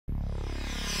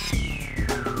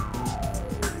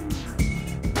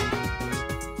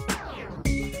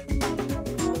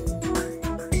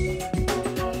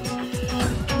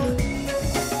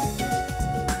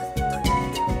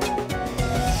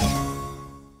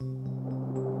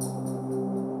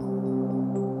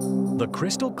The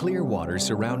crystal clear waters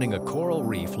surrounding a coral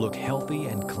reef look healthy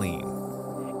and clean.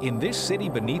 In this city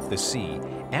beneath the sea,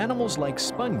 animals like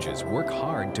sponges work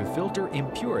hard to filter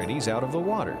impurities out of the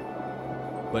water.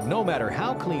 But no matter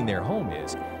how clean their home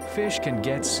is, fish can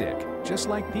get sick, just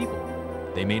like people.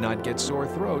 They may not get sore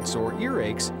throats or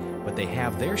earaches, but they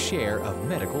have their share of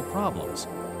medical problems.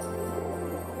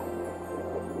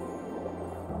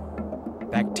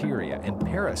 Bacteria and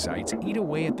parasites eat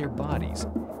away at their bodies.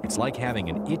 It's like having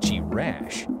an itchy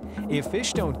rash. If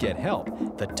fish don't get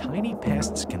help, the tiny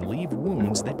pests can leave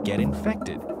wounds that get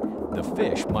infected. The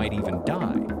fish might even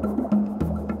die.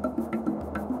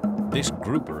 This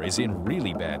grouper is in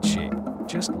really bad shape.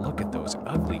 Just look at those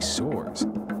ugly sores.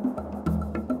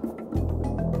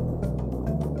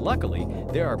 Luckily,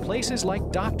 there are places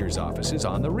like doctors' offices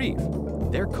on the reef.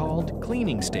 They're called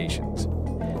cleaning stations.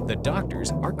 The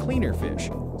doctors are cleaner fish,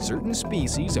 certain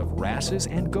species of wrasses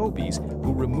and gobies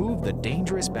who remove the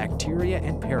dangerous bacteria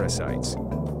and parasites.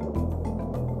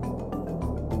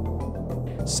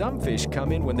 Some fish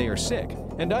come in when they are sick,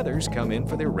 and others come in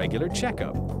for their regular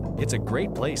checkup. It's a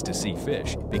great place to see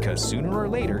fish because sooner or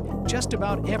later, just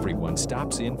about everyone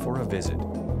stops in for a visit.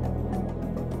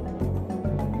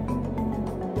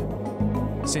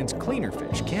 Since cleaner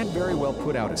fish can't very well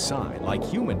put out a sign like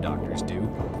human doctors do,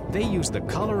 they use the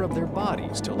color of their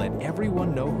bodies to let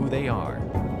everyone know who they are.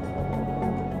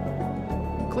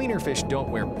 Cleaner fish don't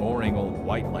wear boring old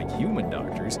white like human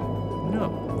doctors.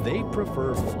 No, they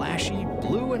prefer flashy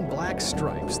blue and black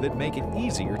stripes that make it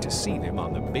easier to see them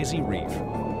on the busy reef.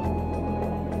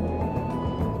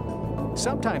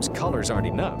 Sometimes colors aren't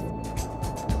enough.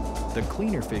 The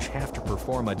cleaner fish have to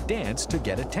perform a dance to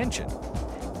get attention.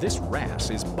 This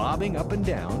wrasse is bobbing up and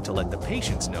down to let the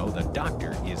patients know the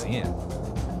doctor is in.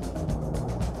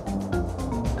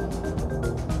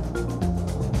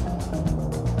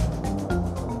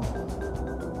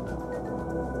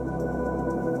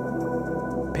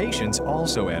 Patients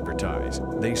also advertise.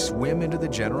 They swim into the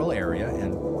general area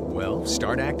and, well,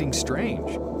 start acting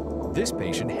strange. This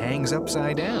patient hangs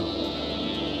upside down.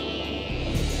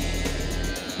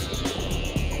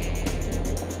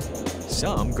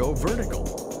 Some go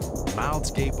vertical.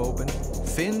 Mouths gape open,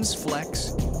 fins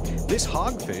flex. This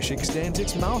hogfish extends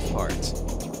its mouth parts.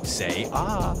 Say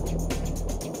ah.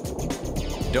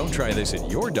 Don't try this at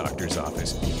your doctor's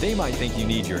office. They might think you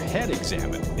need your head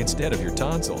examined instead of your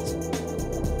tonsils.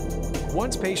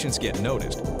 Once patients get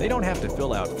noticed, they don't have to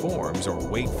fill out forms or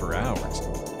wait for hours.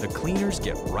 The cleaners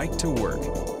get right to work.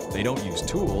 They don't use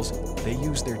tools, they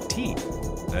use their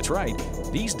teeth. That's right,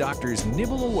 these doctors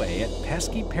nibble away at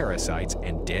pesky parasites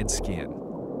and dead skin.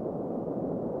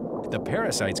 The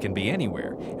parasites can be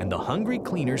anywhere, and the hungry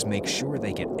cleaners make sure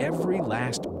they get every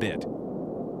last bit.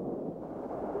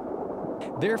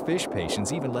 Their fish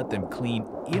patients even let them clean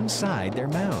inside their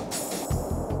mouths.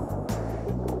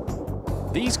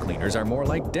 These cleaners are more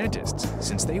like dentists,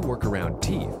 since they work around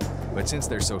teeth. But since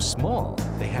they're so small,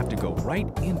 they have to go right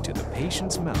into the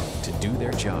patient's mouth to do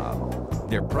their job.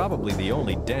 They're probably the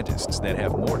only dentists that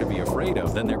have more to be afraid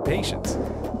of than their patients.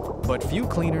 But few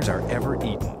cleaners are ever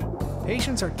eaten.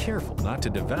 Patients are careful not to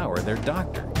devour their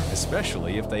doctor,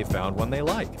 especially if they found one they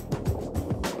like.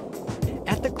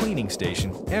 At the cleaning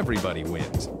station, everybody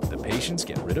wins. The patients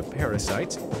get rid of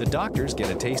parasites, the doctors get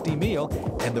a tasty meal,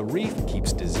 and the reef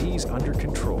keeps disease under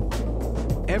control.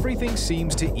 Everything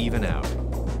seems to even out.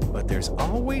 But there's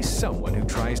always someone who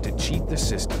tries to cheat the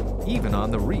system, even on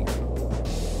the reef.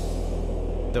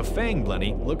 The fang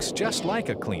blenny looks just like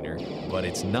a cleaner, but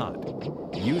it's not.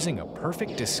 Using a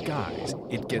perfect disguise,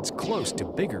 it gets close to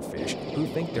bigger fish who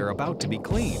think they're about to be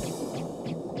cleaned.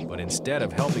 But instead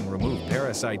of helping remove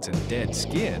parasites and dead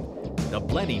skin, the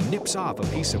blenny nips off a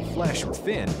piece of flesh or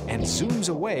fin and zooms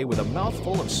away with a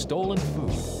mouthful of stolen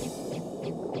food.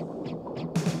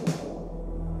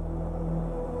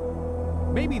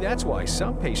 Maybe that's why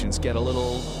some patients get a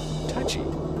little touchy.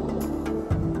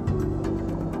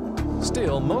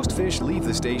 Still, most fish leave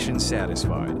the station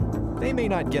satisfied. They may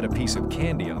not get a piece of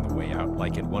candy on the way out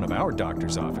like in one of our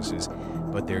doctor's offices,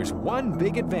 but there's one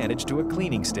big advantage to a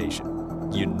cleaning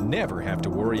station. You never have to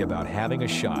worry about having a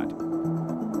shot.